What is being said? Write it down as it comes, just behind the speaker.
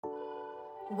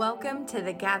Welcome to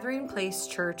the Gathering Place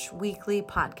Church Weekly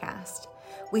Podcast.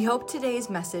 We hope today's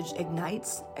message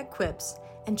ignites, equips,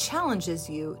 and challenges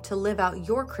you to live out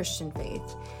your Christian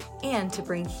faith and to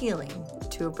bring healing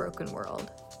to a broken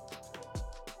world.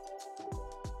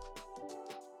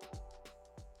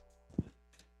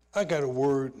 I got a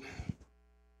word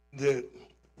that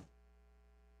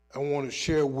I want to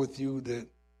share with you, that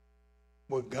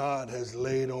what God has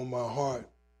laid on my heart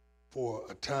for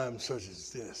a time such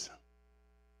as this.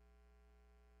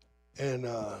 And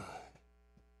I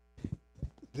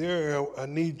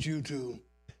need you to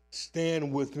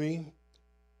stand with me.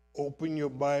 Open your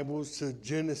Bibles to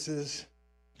Genesis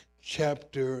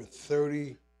chapter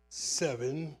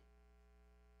 37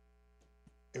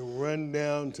 and run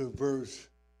down to verse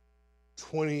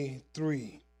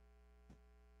 23.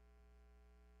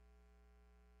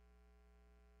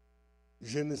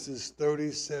 Genesis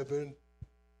 37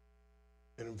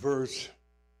 and verse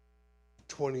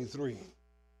 23.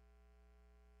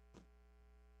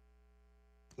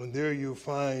 And there you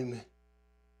find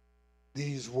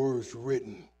these words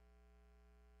written.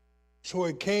 So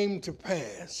it came to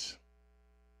pass,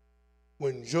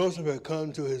 when Joseph had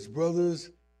come to his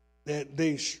brothers, that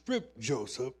they stripped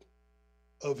Joseph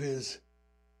of his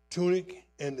tunic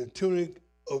and the tunic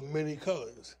of many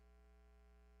colors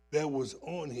that was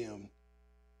on him.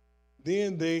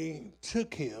 Then they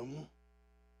took him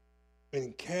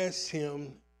and cast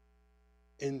him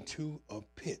into a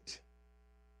pit.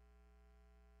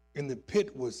 And the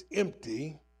pit was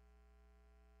empty,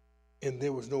 and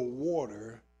there was no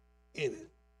water in it.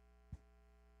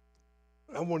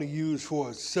 I want to use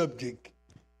for a subject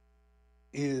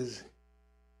is,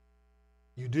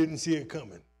 you didn't see it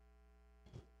coming.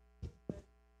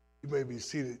 You may be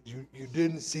seated. You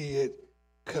didn't see it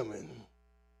coming.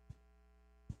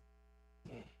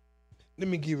 Let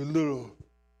me give you a little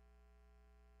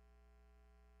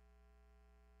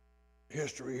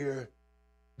history here.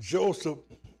 Joseph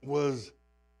was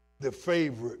the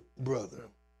favorite brother.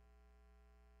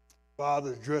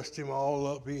 Father dressed him all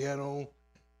up. He had on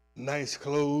nice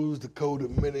clothes, the coat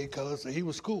of many colors, so he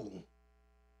was cool.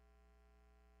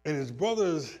 And his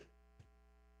brothers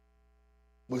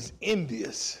was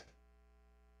envious,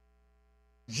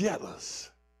 jealous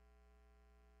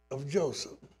of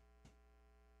Joseph.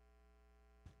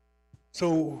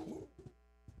 So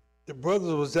the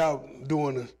brothers was out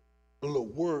doing a little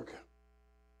work,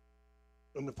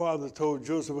 and the father told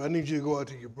Joseph, I need you to go out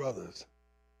to your brothers.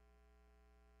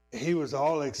 And he was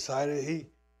all excited. He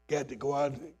got to go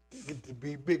out and get to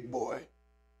be big boy.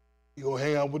 He gonna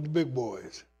hang out with the big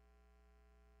boys.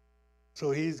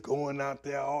 So he's going out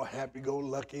there all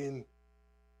happy-go-lucky and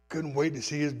couldn't wait to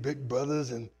see his big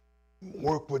brothers and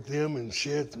work with them and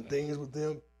share some things with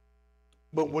them.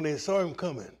 But when they saw him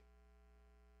coming,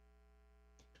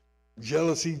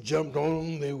 jealousy jumped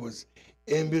on them. They was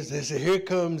envious. They said, here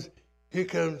comes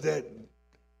that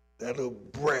little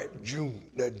brat,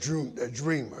 that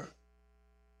dreamer.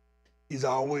 He's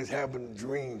always having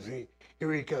dreams.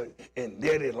 Here he comes. And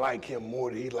Daddy like him more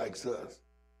than he likes us.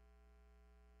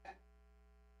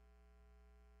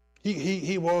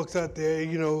 He walks out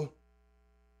there,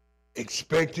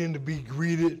 expecting to be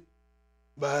greeted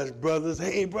by his brothers.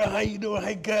 Hey, bro, how you doing?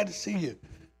 Hey, glad to see you.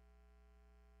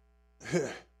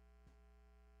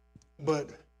 But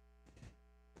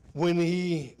when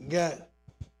he got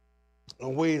a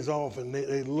ways off and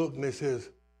they looked and they says,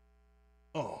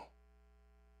 oh,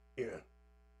 yeah,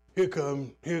 here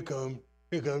come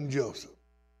Joseph.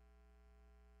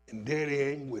 And Daddy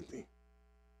ain't with him.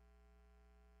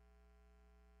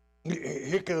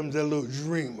 Here comes that little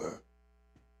dreamer.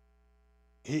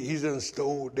 He's done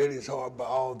stole Daddy's heart by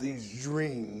all these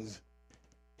dreams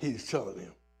he's telling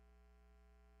him.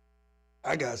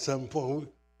 I got something for him.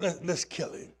 Let's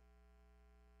kill him.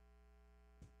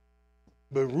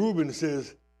 But Reuben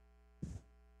says,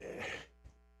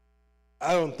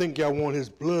 I don't think y'all want his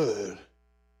blood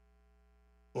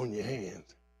on your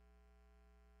hands.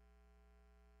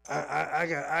 I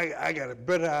got a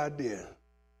better idea.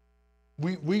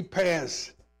 We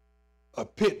passed a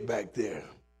pit back there.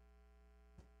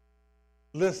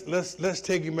 Let's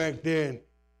take him back there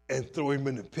and throw him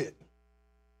in the pit.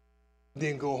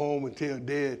 Then go home and tell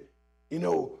Dad,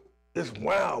 this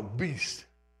wild beast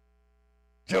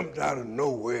jumped out of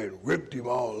nowhere and ripped him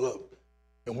all up.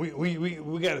 And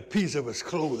we got a piece of his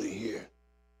clothing here.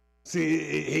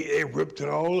 See, they ripped it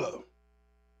all up.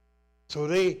 So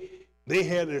they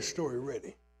had their story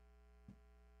ready.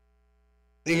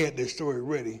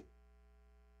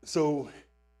 So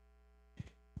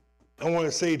I want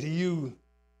to say to you,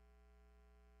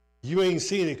 you ain't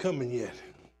seen it coming yet.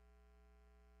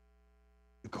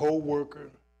 The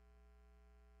co-worker,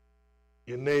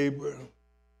 your neighbor.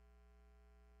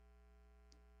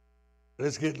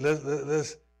 Let's get a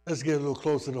little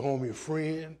closer to home, your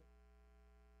friend.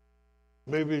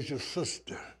 Maybe it's your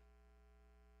sister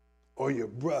or your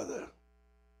brother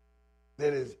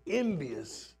that is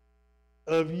envious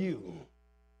of you.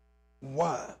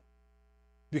 Why?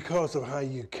 Because of how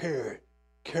you carry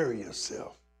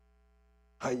yourself,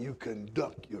 how you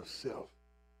conduct yourself.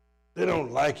 They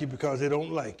don't like you because they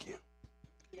don't like you.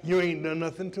 You ain't done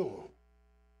nothing to them.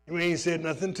 You ain't said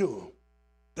nothing to them.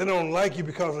 They don't like you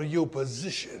because of your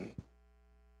position.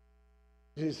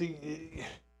 You see,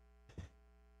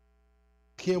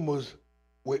 Kim was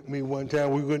with me one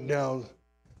time. We went down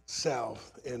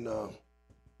south, and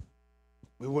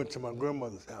we went to my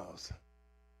grandmother's house.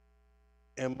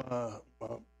 And my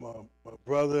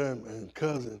brother and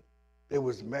cousin, they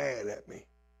was mad at me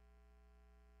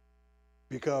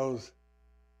because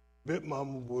Big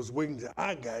Mama was waiting till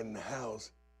I got in the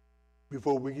house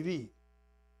before we could eat.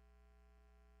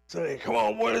 So they, come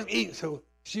on, boy, let's eat. So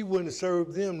she wouldn't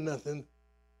serve them nothing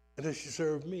until she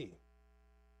served me.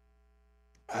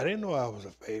 I didn't know I was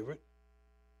a favorite.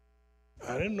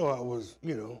 I didn't know I was,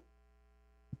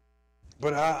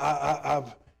 But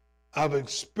I've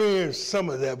experienced some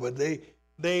of that, but they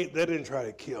didn't try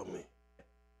to kill me.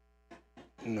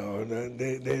 No,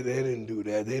 they didn't do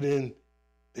that. They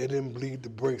didn't bleed the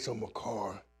brakes on my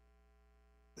car.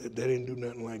 They didn't do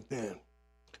nothing like that.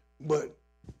 But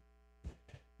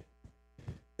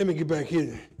let me get back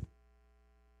here.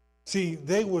 See,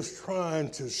 they was trying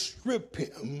to strip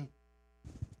him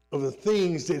of the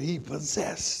things that he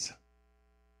possessed.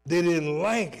 They didn't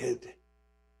like it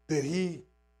that he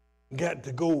got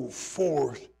to go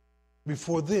forth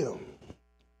before them.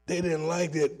 They didn't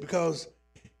like that because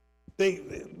they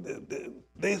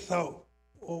thought,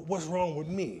 well, what's wrong with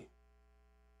me?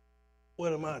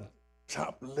 What am I,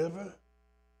 chopped liver?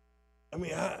 I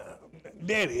mean,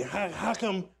 Daddy, how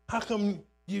come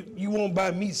you won't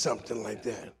buy me something like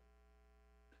that?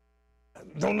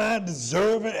 Don't I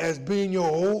deserve it as being your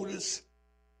oldest?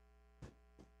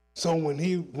 So when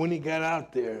he got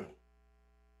out there,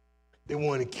 they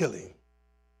wanted to kill him.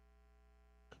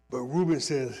 But Reuben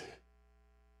says,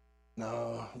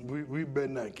 no, we better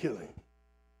not kill him.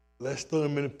 Let's throw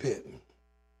him in a pit.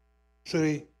 So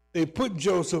they put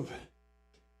Joseph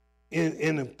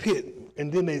in a pit,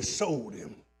 and then they sold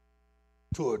him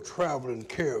to a traveling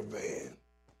caravan.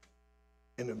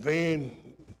 And the van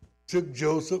took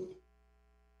Joseph,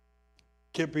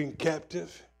 kept him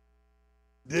captive,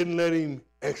 didn't let him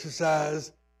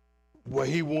exercise what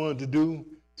he wanted to do.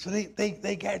 So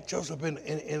they got Joseph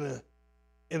in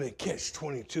a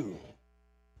catch-22.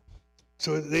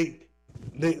 So they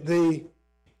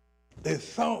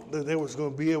thought that they was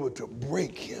going to be able to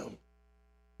break him.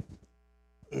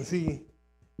 And see,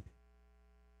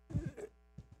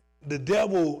 the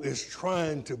devil is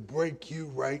trying to break you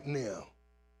right now.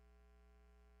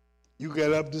 You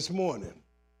got up this morning.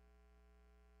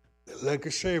 The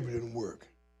electric shaver didn't work.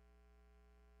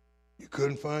 You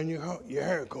couldn't find your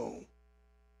hair comb.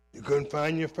 You couldn't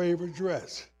find your favorite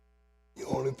dress. You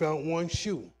only found one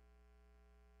shoe.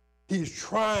 He's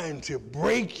trying to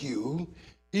break you.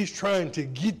 He's trying to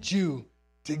get you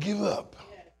to give up.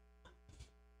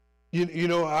 You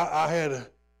know,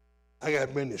 I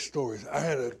got many stories. I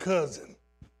had a cousin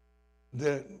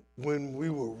that when we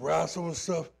were wrestling and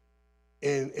stuff,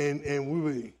 and we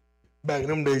were, back in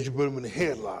them days, you put them in a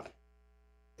headlock.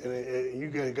 And you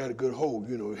got a good hold,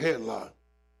 headlock.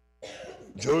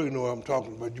 Joey know what I'm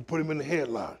talking about. You put him in the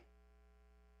headlock.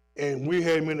 And we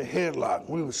had him in the headlock.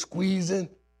 We were squeezing.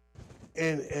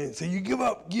 And so you give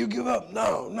up,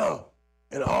 no.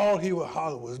 And all he would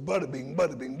holler was bada bing,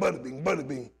 bada bing, bada bing, bada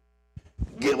bing.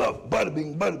 Give up, bada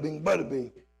bing, bada bing, bada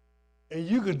bing. And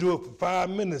you could do it for 5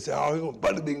 minutes, and all he was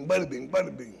bada bing, bada bing,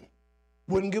 bada bing.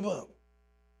 Wouldn't give up.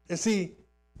 And see,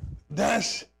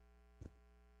 that's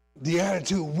the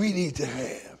attitude we need to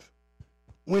have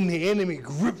when the enemy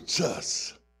grips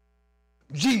us.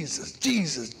 Jesus,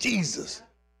 Jesus, Jesus.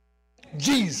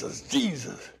 Jesus,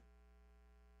 Jesus.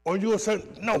 Or you'll say,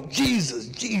 no, Jesus,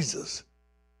 Jesus.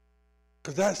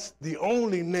 Because that's the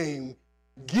only name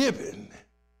given,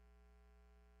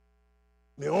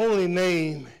 the only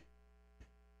name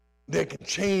that can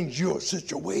change your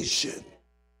situation,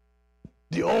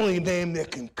 the only name that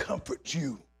can comfort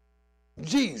you,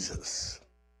 Jesus.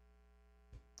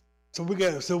 So we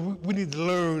need to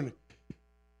learn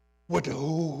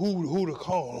who to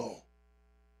call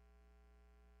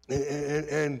on.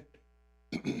 And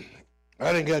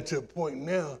I done got to a point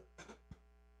now,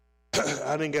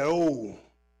 I done got old,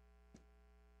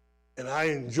 and I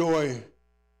enjoy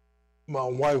my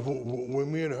wife.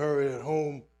 When me and her are at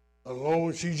home,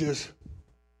 alone. She just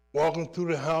walking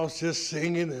through the house, just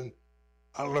singing, and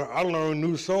I learned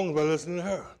new songs by listening to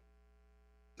her.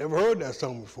 Never heard that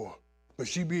song before, but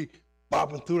she be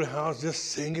bopping through the house,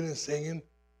 just singing and singing,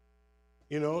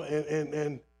 you know.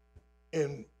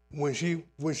 And when she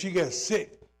got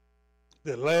sick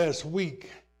the last week,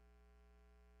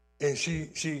 and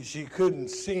she couldn't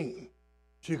sing,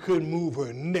 she couldn't move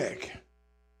her neck,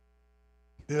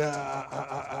 then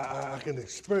I can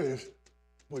experience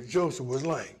what Joseph was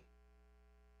like.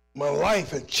 My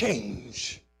life had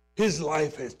changed. His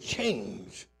life has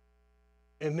changed.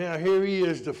 And now here he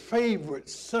is, the favorite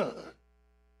son,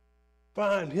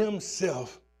 find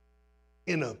himself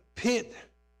in a pit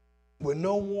with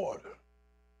no water.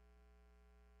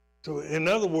 So in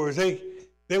other words, they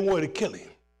wanted to kill him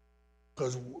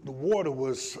because the water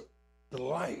was the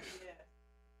life.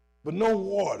 But no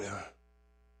water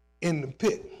in the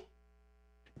pit.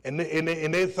 And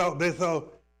they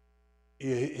thought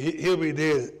yeah, he'll be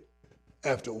dead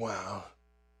after a while.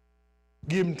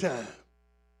 Give him time.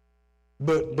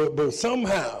 But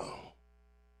somehow,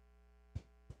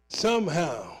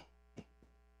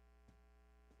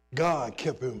 God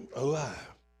kept him alive.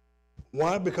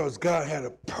 Why? Because God had a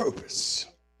purpose.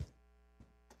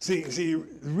 See, the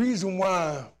reason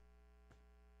why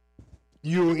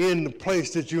you're in the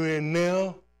place that you're in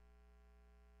now,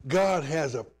 God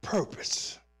has a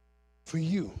purpose for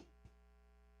you.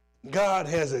 God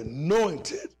has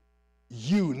anointed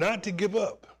you not to give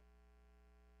up,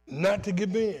 not to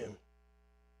give in.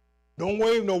 Don't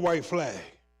wave no white flag.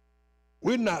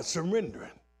 We're not surrendering.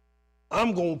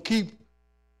 I'm going to keep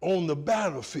on the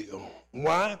battlefield.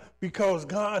 Why? Because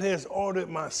God has ordered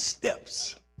my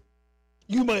steps.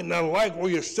 You might not like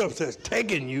where your steps has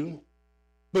taken you,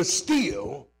 but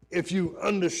still, if you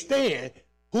understand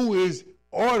who is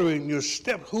ordering your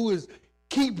steps, who is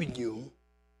keeping you,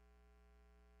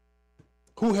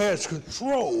 who has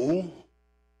control,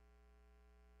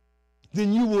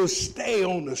 then you will stay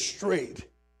on the straight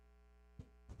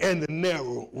and the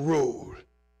narrow road.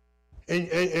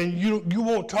 And you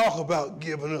won't talk about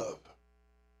giving up.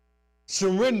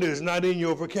 Surrender is not in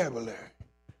your vocabulary.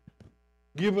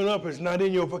 Giving up is not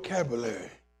in your vocabulary.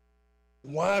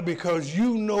 Why? Because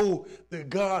you know that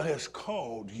God has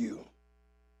called you.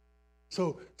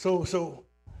 So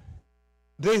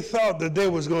they thought that they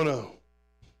was going to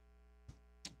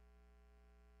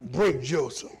break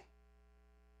Joseph.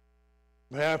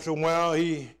 But after a while,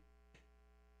 he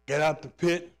got out the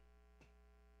pit,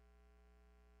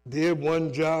 did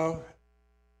one job.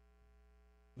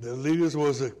 The leaders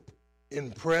was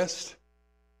impressed,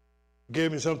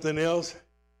 gave him something else.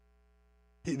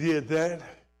 He did that.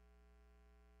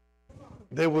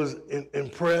 They was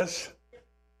impressed,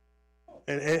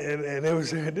 and they were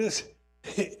saying this.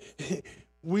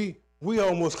 we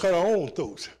almost cut our own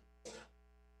throats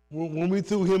when we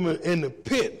threw him in the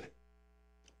pit,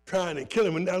 trying to kill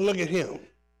him. And now look at him.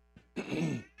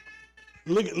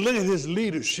 look at his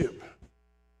leadership.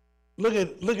 Look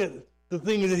at the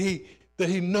things that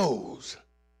he knows.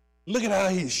 Look at how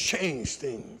he's changed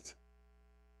things.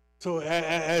 So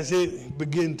as it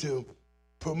began to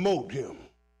promote him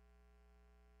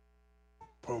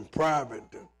from private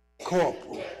to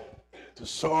corporal to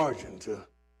sergeant to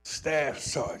staff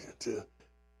sergeant to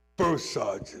first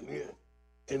sergeant, yeah,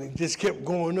 and it just kept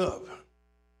going up.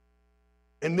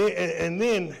 And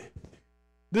then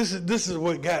this is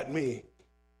what got me.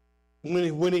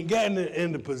 When he got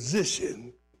in the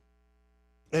position,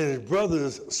 and his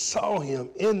brothers saw him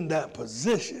in that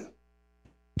position,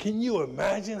 can you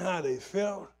imagine how they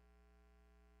felt?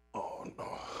 Oh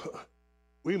no,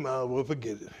 we might as well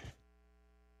forget it.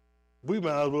 We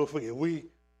might as well forget.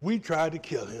 We tried to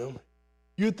kill him.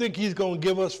 You think he's going to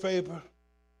give us favor?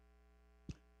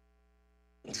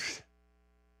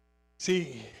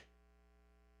 See,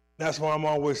 that's why I'm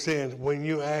always saying, when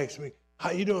you ask me,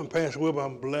 how you doing, Pastor Webb?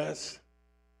 I'm blessed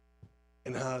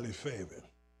and highly favored.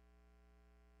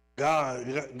 God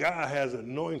has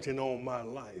anointing on my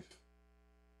life.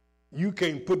 You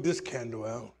can't put this candle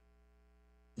out.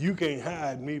 You can't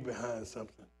hide me behind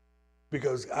something,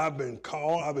 because I've been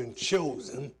called, I've been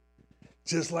chosen,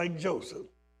 just like Joseph.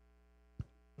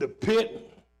 The pit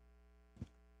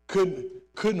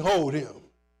couldn't hold him.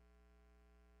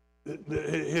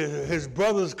 His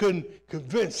brothers couldn't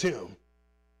convince him.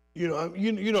 You know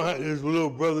how his little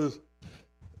brothers.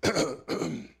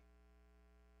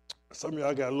 Some of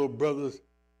y'all got little brothers.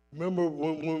 Remember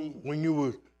when you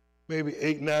were maybe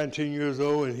 8, 9, 10 years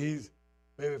old, and he's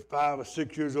maybe 5 or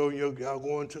 6 years old, and y'all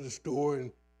going to the store,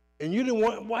 and you didn't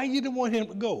want. Why you didn't want him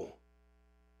to go?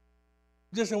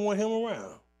 Just didn't want him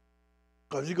around,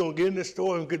 because you're gonna get in the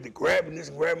store and get to grabbing this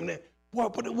and grabbing that. Boy,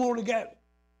 but we only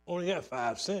got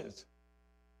 5 cents.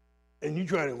 And you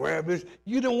trying to grab this.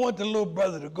 You don't want the little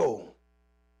brother to go.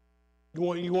 You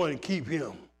want to keep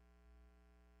him.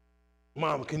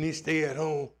 Mama, can he stay at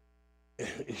home?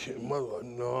 Mother,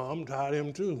 no, I'm tired of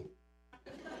him too.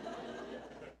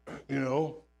 You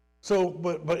know? So,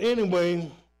 but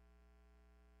anyway,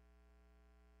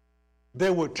 they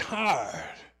were tired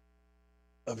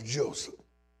of Joseph.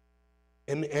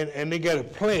 And they got a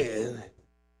plan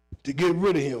to get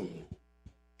rid of him.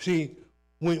 See,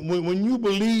 when you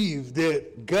believe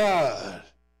that God,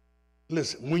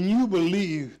 listen, when you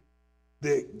believe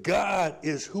that God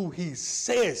is who he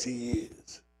says he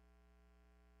is,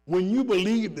 when you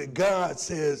believe that God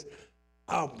says,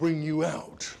 I'll bring you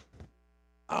out,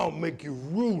 I'll make you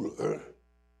ruler,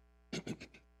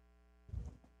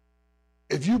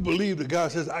 if you believe that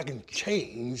God says, I can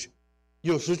change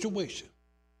your situation,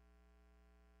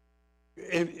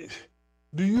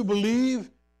 do you believe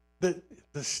that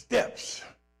the steps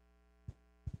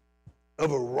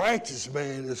of a righteous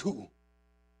man is who?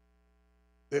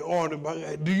 They ordered by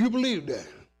God. Do you believe that?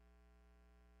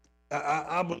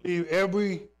 I believe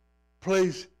every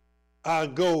place I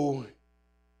go,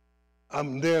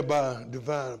 I'm there by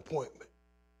divine appointment.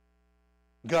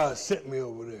 God sent me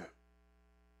over there.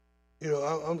 You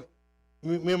know,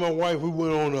 me and my wife, we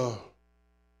went on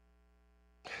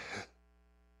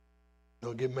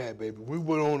don't get mad, baby. We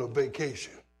went on a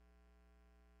vacation.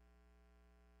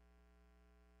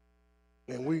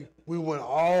 And we went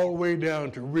all the way down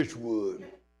to Richwood.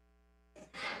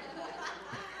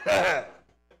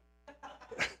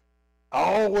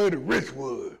 All the way to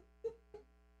Richwood.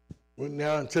 Went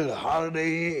down to the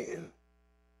Holiday Inn.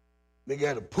 They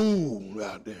got a pool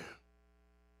out there.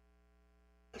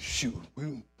 Shoot,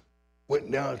 we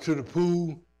went down to the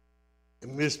pool,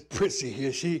 and Miss Prissy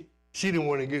here, she didn't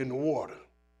want to get in the water.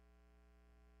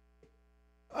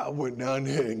 I went down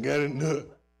there and got in the,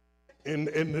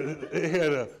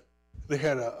 they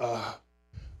had a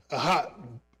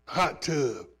hot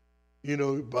tub. You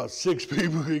know, about 6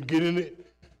 people could get in it.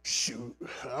 Shoot,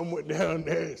 I went down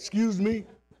there, excuse me.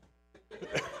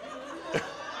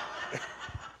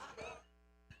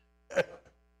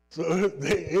 So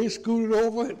they scooted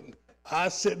over, and I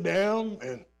sat down,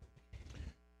 and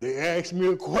they asked me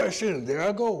a question, and there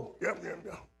I go. Yep.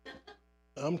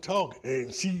 I'm talking,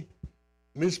 and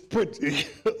Miss Pretty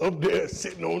up there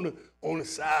sitting on the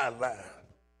sideline.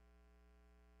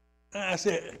 And I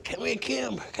said, come here,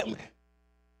 Kim, come here.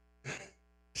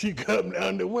 She come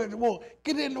down there, where's the water?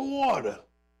 Get in the water.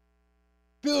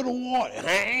 Fill the water.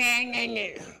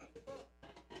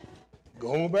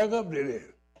 Going back up there.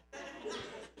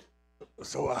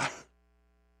 So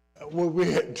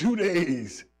we had 2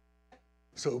 days.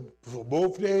 So for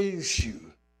both days,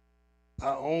 shoot,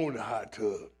 I owned a hot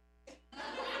tub.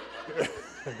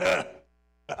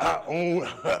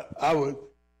 I would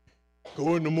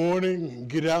go in the morning and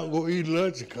get out, go eat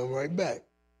lunch, and come right back.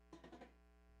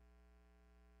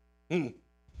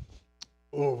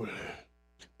 Over there.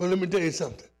 But let me tell you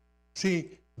something.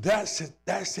 See, that's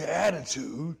the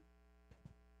attitude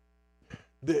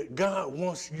that God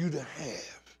wants you to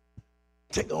have.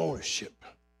 Take ownership.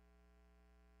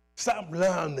 Stop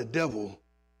allowing the devil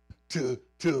to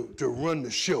run the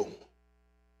show.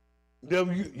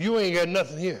 Devil, you ain't got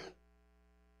nothing here.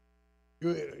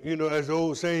 You know, as the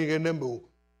old saying, you got nothing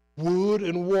but wood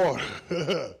and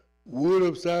water. Wood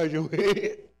upside your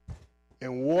head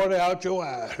and water out your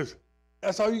eyes.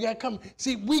 That's all you got coming.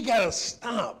 See, we got to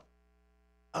stop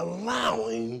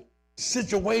allowing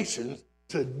situations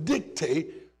to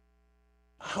dictate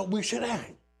how we should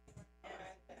act.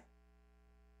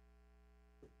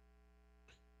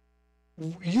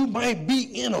 You might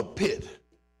be in a pit,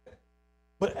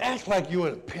 but act like you're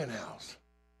in a penthouse.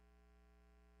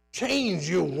 Change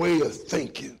your way of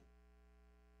thinking.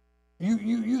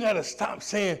 You got to stop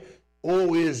saying,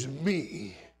 oh, it's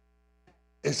me,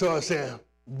 and start saying,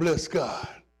 bless God.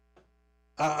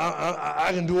 I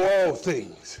can do all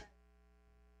things.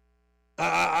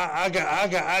 I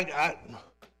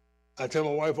tell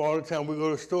my wife all the time we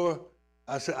go to the store,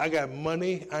 I say, I got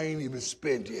money I ain't even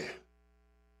spent yet.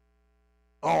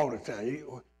 All the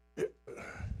time.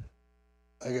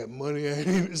 I got money I ain't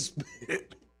even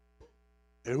spent.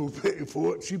 And who paid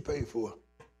for it? She paid for it.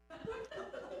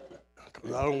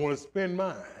 Because I don't want to spend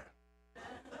mine.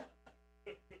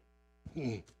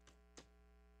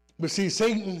 But see,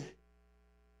 Satan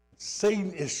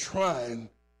is trying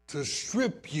to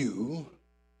strip you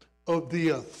of the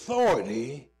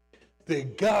authority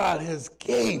that God has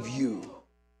gave you.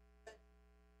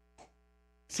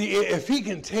 See, if he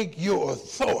can take your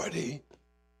authority,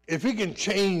 if he can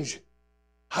change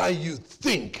how you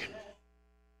think,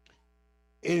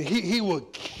 And he will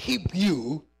keep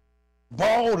you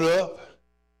balled up,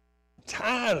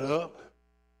 tied up,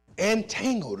 and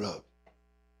tangled up.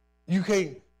 You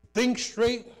can't think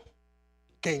straight,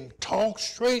 can't talk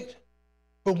straight,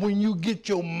 but when you get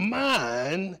your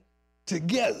mind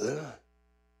together,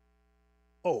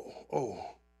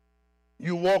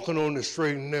 you're walking on the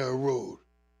straight and narrow road.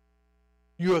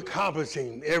 You're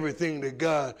accomplishing everything that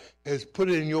God has put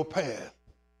in your path.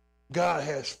 God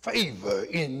has favor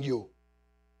in you.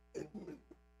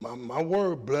 My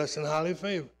word, blessed and highly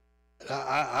favored.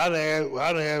 I didn't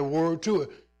add a word to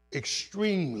it.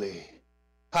 Extremely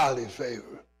highly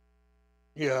favored.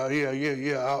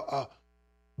 Yeah.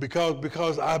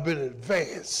 Because I've been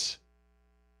advanced.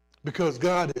 Because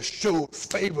God has showed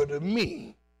favor to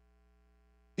me.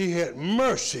 He had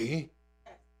mercy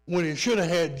when he should have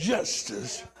had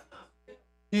justice.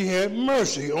 He had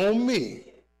mercy on me.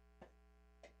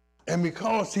 And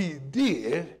because he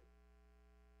did,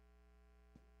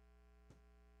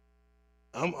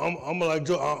 I'm going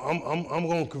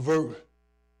to convert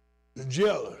the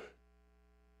jailer,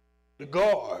 the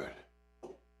guard,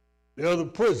 the other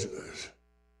prisoners,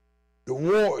 the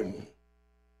warden,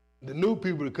 the new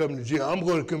people that come to jail. I'm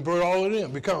going to convert all of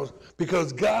them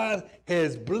because God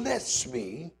has blessed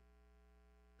me,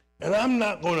 and I'm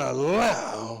not going to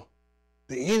allow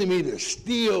the enemy to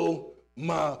steal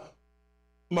my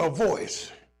voice.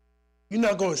 You're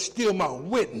not going to steal my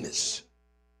witness.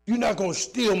 You're not going to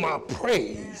steal my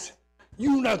praise.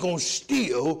 You're not going to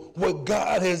steal what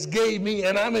God has gave me,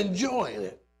 and I'm enjoying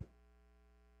it.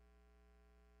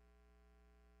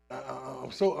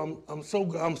 I'm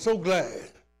so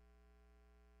glad.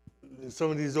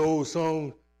 Some of these old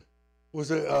songs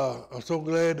was I'm so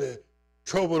glad that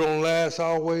trouble don't last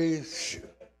always.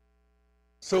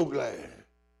 So glad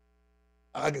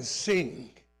I can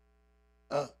sing.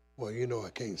 Well, you know I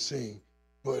can't sing,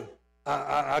 but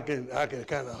I can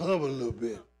kind of hum a little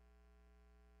bit.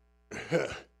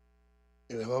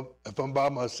 And if I'm by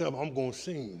myself, I'm gonna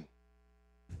sing.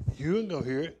 You ain't gonna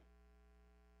hear it.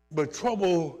 But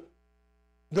trouble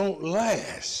don't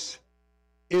last.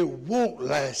 It won't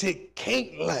last. It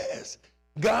can't last.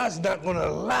 God's not gonna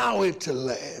allow it to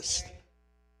last.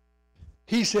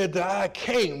 He said that I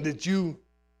came that you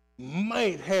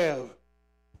might have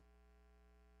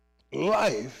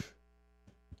life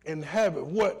and have it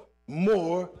what?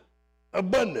 More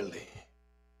abundantly.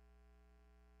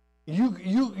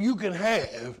 You can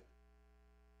have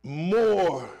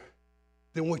more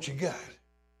than what you got.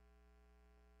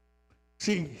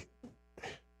 See,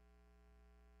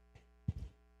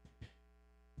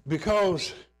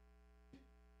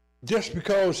 just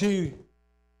because he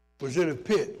was in a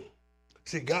pit,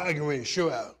 see, God's getting ready to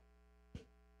show out.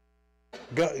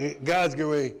 God's getting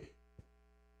ready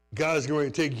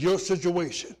to take your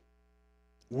situation,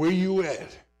 where you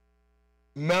at,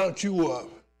 mount you up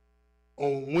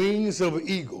on wings of an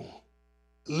eagle,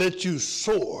 let you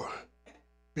soar,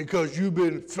 because you've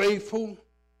been faithful,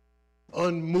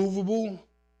 unmovable,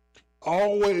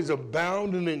 always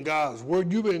abounding in God's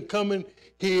word. You've been coming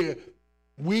here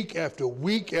week after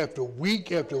week after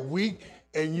week after week,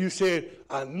 and you said,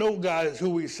 I know God is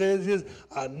who he says he is.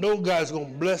 I know God's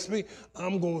going to bless me.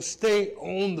 I'm going to stay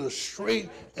on the straight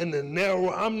and the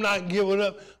narrow. I'm not giving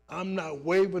up. I'm not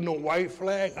waving the white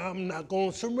flag. I'm not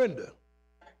going to surrender.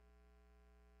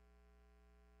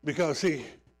 Because, see,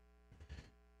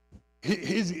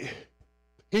 he's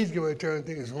going to turn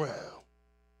things around.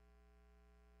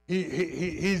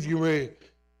 He's getting ready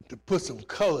to put some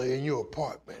color in your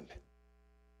apartment.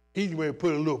 He's getting ready to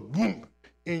put a little boom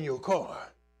in your car.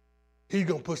 He's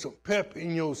going to put some pep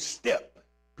in your step,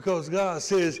 because God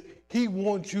says he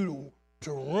wants you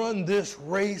to run this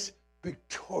race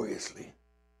victoriously.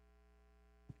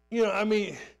 You know, I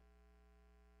mean,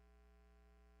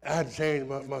 I had to change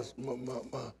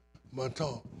my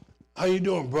tone. How you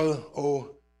doing, brother? Oh,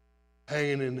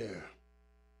 hanging in there.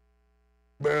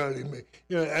 Barely make.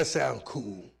 You know, that sounds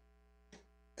cool.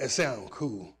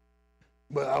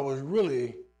 But I was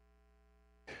really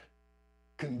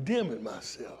condemning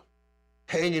myself.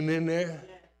 Hanging in there,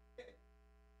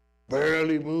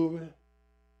 barely moving.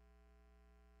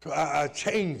 So I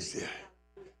changed it.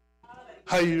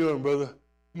 How you doing, brother?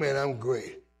 Man, I'm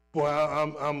great. Boy,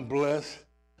 I'm blessed.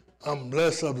 I'm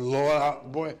blessed of the Lord. I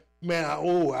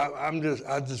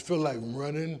just feel like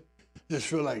running. Just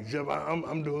feel like jumping.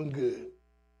 I'm doing good.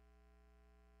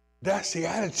 That's the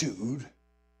attitude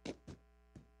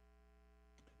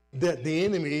that the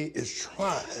enemy is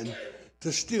trying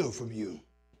to steal from you.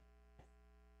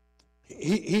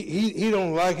 He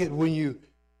don't like it when you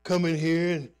come in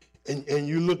here and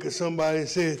you look at somebody and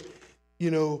say,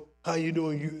 you know, how you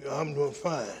doing? I'm doing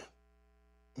fine.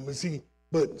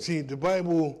 But see, the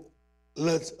Bible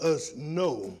lets us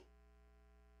know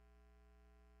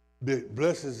that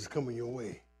blessings is coming your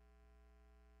way.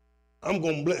 I'm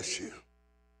going to bless you.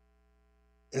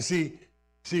 And see,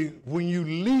 when you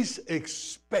least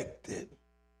expect it,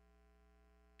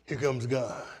 here comes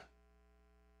God.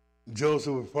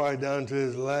 Joseph was probably down to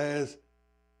his last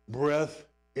breath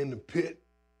in the pit.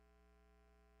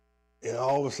 And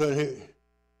all of a sudden,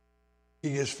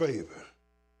 he gets favor.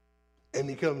 And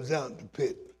he comes out the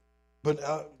pit. But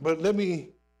let me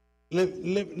go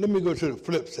to the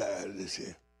flip side of this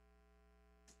here.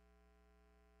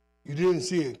 You didn't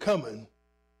see it coming,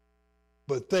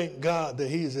 but thank God that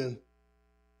he's an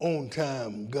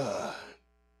on-time God.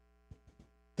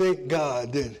 Thank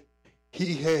God that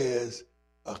he has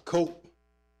a coat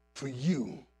for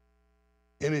you.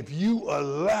 And if you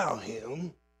allow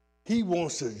him, he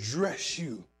wants to dress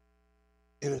you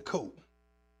in a coat.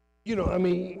 You know, I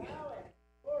mean,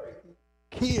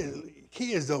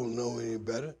 kids don't know any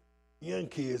better. Young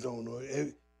kids don't know.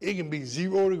 It can be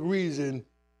 0 degrees and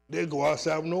they'll go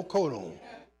outside with no coat on.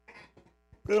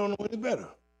 They don't know any better.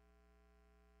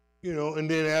 You know, and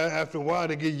then after a while,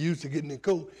 they get used to getting the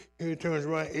coat. Here it turns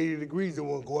around 80 degrees, they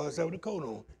want to go outside with a coat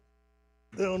on.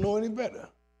 They don't know any better.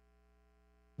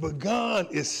 But God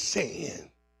is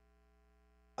saying,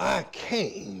 I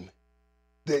came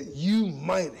that you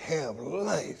might have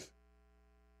life,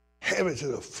 have it to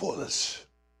the fullest.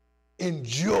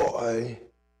 Enjoy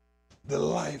the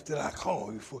life that I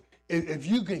call you for. If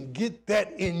you can get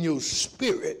that in your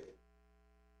spirit,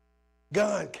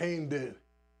 God came to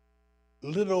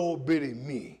little old bitty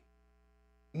me.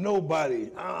 Nobody,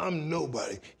 I'm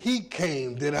nobody. He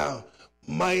came that I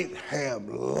might have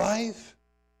life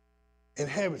and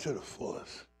have it to the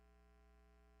fullest.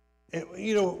 And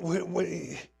you know,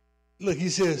 look, he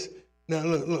says, now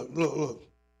look.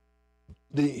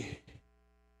 The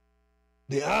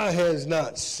eye has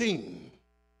not seen,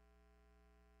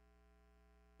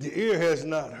 the ear has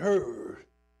not heard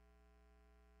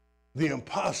the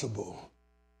impossible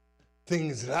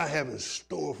things that I have in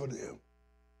store for them.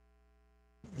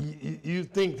 You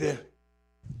think that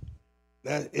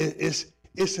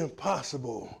it's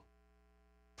impossible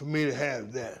for me to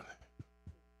have that.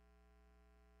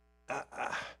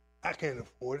 I can't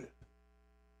afford it.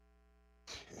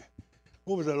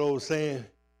 What was that old saying?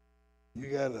 You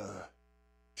got a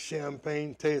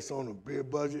champagne taste on a beer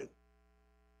budget.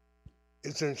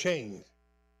 It's in change.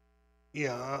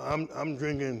 Yeah, I'm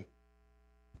drinking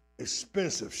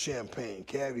expensive champagne,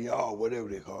 caviar, whatever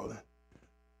they call it.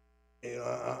 You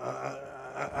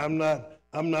know,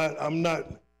 I'm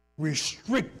not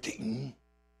restricting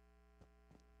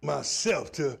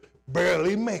myself to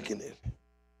barely making it.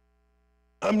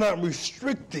 I'm not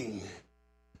restricting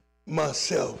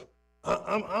myself.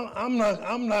 I'm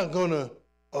not gonna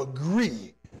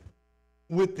agree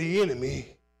with the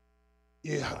enemy.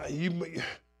 Yeah,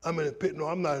 I'm in a pit. No,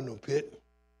 I'm not in no pit.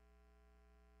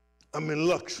 I'm in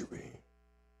luxury.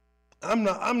 I'm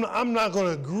not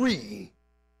gonna agree.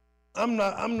 I'm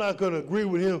not gonna agree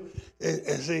with him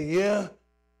and say, yeah,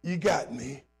 you got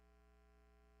me.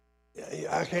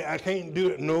 I can't do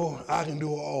it. No, I can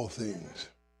do all things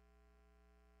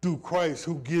through Christ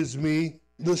who gives me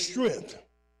the strength.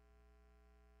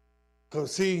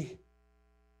 Because see,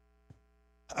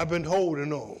 I've been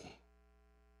holding on.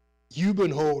 You've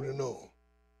been holding on.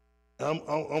 I'm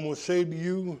going to say to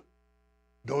you,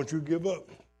 don't you give up.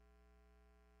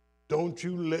 Don't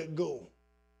you let go.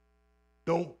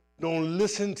 Don't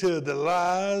listen to the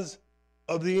lies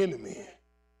of the enemy.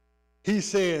 He's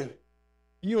saying,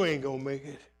 you ain't going to make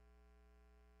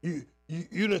it.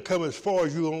 You done come as far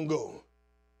as you going to go.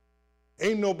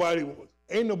 Ain't nobody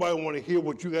want to hear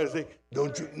what you got to say.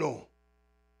 Don't you? No.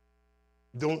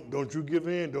 Don't you give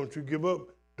in. Don't you give up.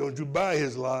 Don't you buy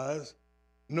his lies.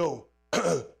 No.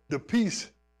 The peace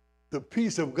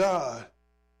of God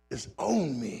is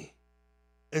on me.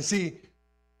 And see,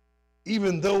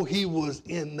 even though he was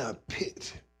in the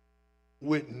pit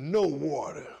with no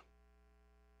water,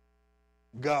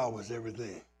 God was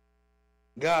everything.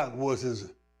 God was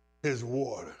his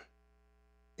water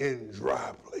in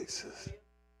dry places.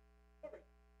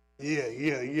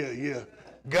 Yeah.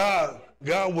 God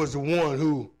was the one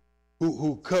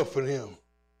who comforted him.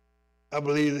 I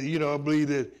believe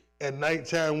that at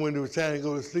nighttime when it was time to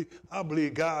go to sleep, I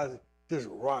believe God just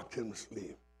rocked him to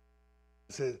sleep.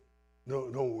 He said,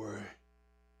 don't worry.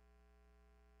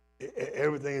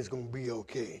 Everything is going to be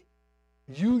okay.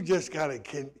 You just got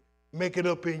to make it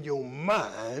up in your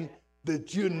mind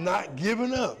that you're not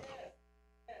giving up.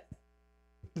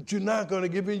 That you're not going to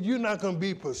give in. You're not going to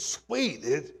be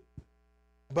persuaded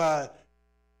by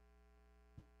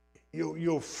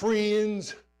your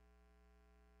friends,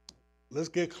 let's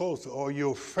get closer, or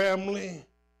your family.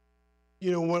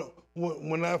 You know,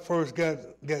 when I first got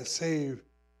saved,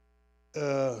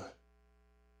 my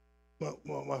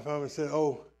family said,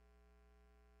 "Oh,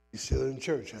 you still in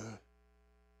church, huh?"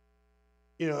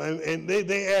 You know, and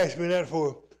they asked me that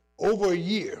for over a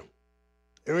year.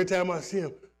 Every time I see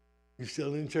them, "You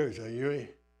still in church, huh?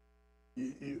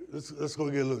 Let's go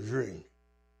get a little drink."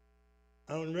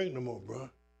 I don't drink no more, bro.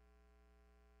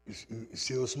 You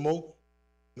still smoke?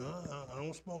 No, I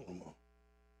don't smoke no more.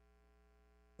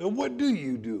 And what do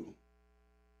you do?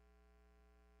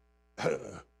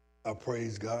 I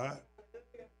praise God.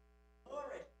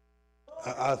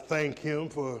 I thank him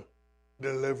for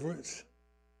deliverance.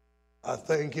 I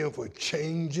thank him for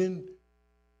changing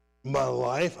my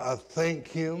life. I thank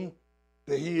him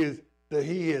that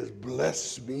he has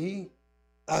blessed me.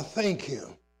 I thank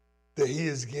him that he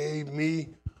has gave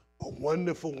me a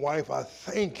wonderful wife. I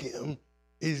thank him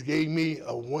he's gave me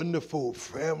a wonderful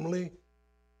family.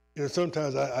 You know,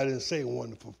 sometimes I didn't say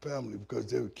wonderful family because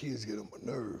their kids get on my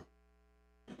nerve.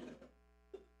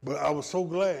 But I was so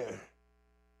glad.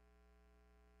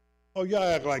 Oh, y'all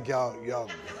act like y'all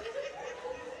got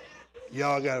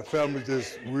a family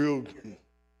that's real.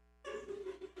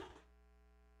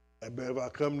 I bet if I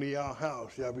come to y'all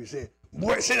house, y'all be saying,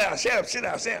 "Boy, sit down, sit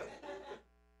down.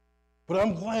 But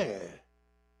I'm glad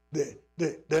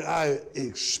that I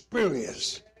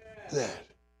experienced that.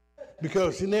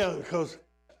 Because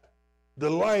the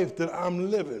life that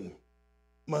I'm living,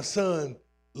 my son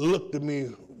looked at me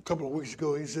a couple of weeks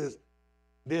ago. He says,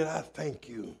 "Dad, I thank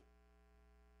you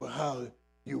for how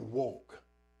you walk.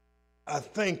 I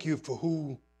thank you for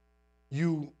who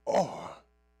you are."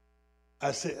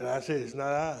 I said, "It's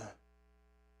not I,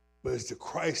 but it's the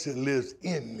Christ that lives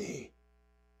in me.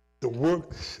 The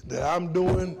work that I'm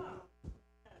doing,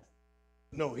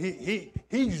 no,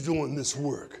 he's doing this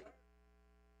work.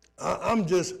 I'm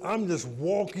just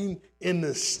walking in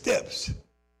the steps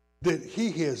that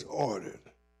he has ordered.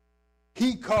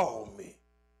 He called me.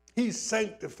 He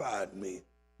sanctified me.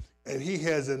 And he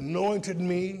has anointed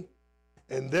me.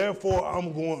 And therefore,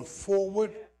 I'm going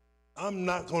forward. I'm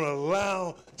not going to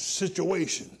allow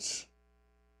situations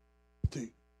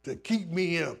to keep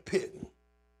me in a pit.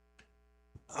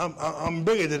 I'm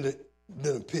bigger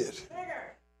than a pit.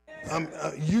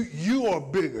 You are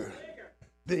bigger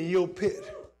than your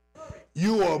pit.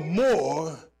 You are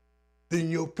more than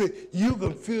your pit. You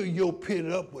can fill your pit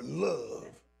up with love.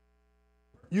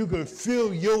 You can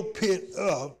fill your pit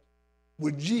up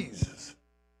with Jesus.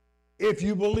 If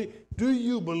you believe, do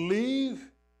you believe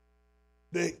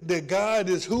that God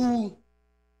is who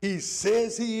he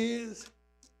says he is?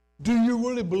 Do you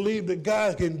really believe that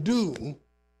God can do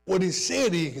what he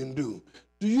said he can do?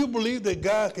 Do you believe that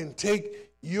God can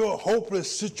take your hopeless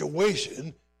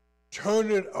situation, turn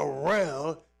it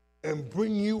around, and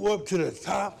bring you up to the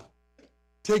top,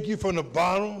 take you from the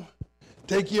bottom,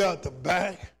 take you out the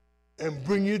back, and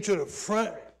bring you to the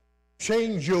front,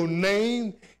 change your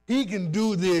name? He can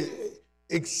do the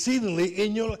exceedingly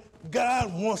in your life.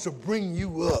 God wants to bring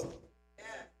you up.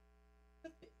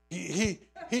 He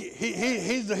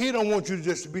don't want you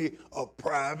just to be a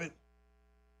private,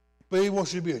 but he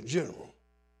wants you to be a general,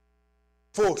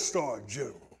 4-star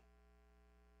general.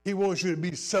 He wants you to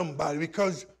be somebody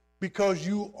because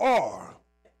you are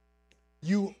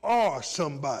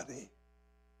somebody.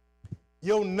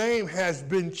 Your name has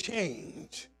been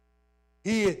changed.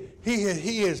 He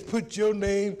has put your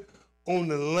name on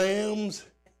the Lamb's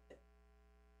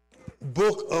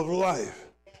book of life.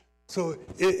 So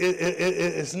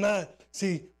it's not,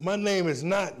 see, my name is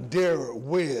not Darrell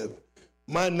Webb.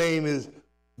 My name is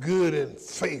good and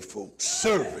faithful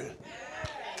servant.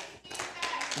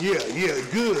 Yeah,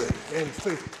 good and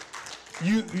faithful.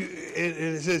 And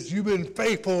it says you've been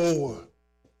faithful over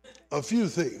a few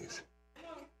things.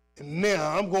 And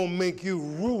now I'm going to make you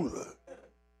ruler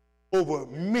over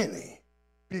many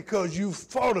because you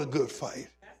fought a good fight.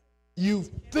 You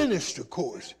finished the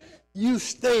course. You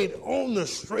stayed on the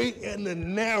straight and the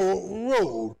narrow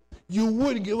road. You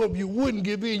wouldn't give up. You wouldn't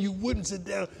give in. You wouldn't sit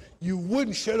down. You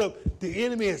wouldn't shut up. The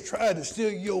enemy has tried to steal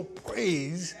your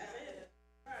praise.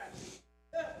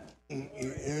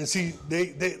 And see,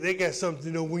 they got something,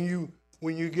 you know, when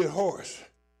you get hoarse,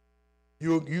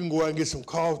 you can go out and get some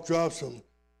cough drops,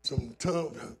 some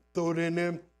tongue, throw it in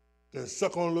there, and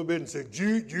suck on a little bit and say,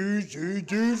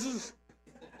 Jesus.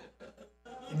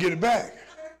 Get it back.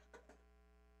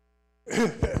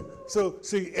 So,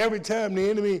 see, every time the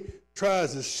enemy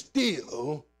tries to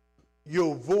steal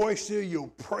your voice, steal your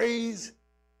praise,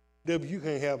 you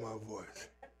can't have my voice.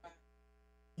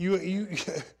 You're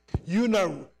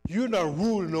you're not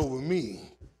ruling over me,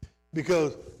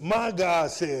 because my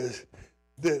God says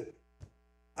that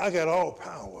I got all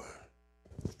power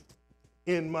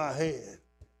in my hand.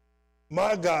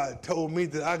 My God told me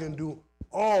that I can do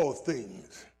all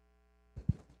things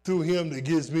through him that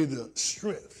gives me the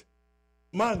strength.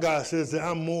 My God says that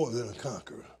I'm more than a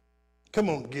conqueror. Come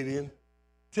on, Gideon.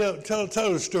 Tell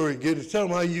the story, Gideon. Tell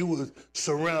them how you was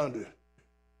surrounded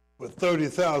with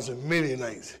 30,000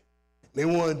 Midianites. They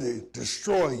wanted to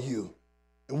destroy you.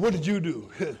 And what did you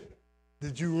do?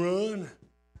 Did you run?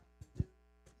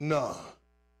 No.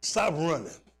 Stop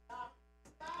running.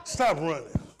 Stop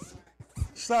running.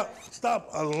 Stop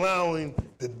allowing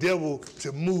the devil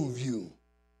to move you.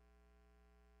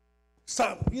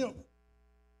 Stop,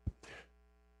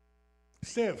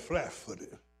 stand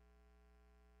flat-footed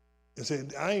and say,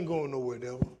 I ain't going nowhere,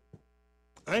 devil.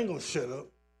 I ain't gonna shut up.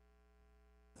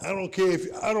 I don't care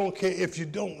if you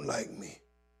don't like me.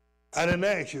 I didn't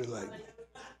ask you to like me.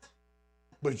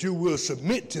 But you will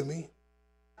submit to me.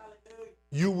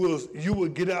 You will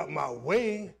get out my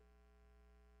way.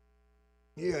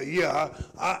 Yeah.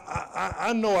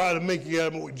 I know how to make you out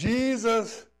of my way.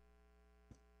 Jesus,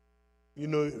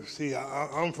 see,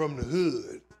 I'm from the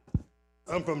hood.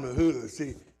 I'm from the hood.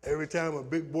 See, every time a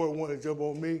big boy wanted to jump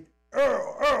on me,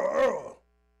 Earl.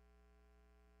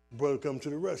 Brother come to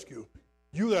the rescue.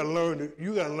 You gotta learn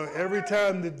every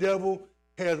time the devil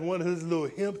has one of his little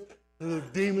little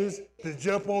demons to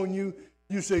jump on you,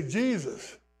 you say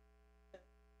Jesus.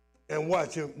 And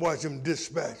watch him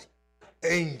dispatch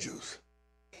angels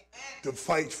to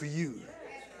fight for you.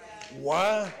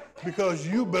 Why? Because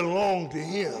you belong to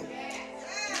him.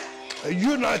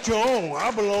 You're not your own.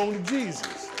 I belong to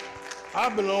Jesus. I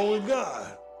belong to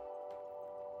God.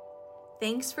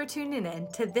 Thanks for tuning in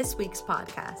to this week's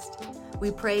podcast.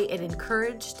 We pray it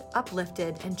encouraged,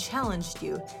 uplifted, and challenged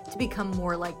you to become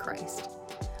more like Christ.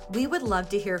 We would love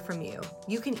to hear from you.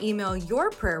 You can email your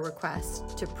prayer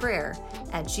requests to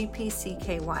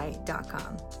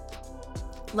prayer@gpcky.com.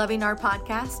 Loving our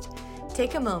podcast?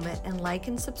 Take a moment and like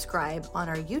and subscribe on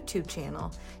our YouTube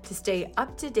channel to stay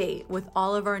up to date with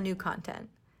all of our new content.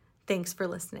 Thanks for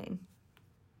listening.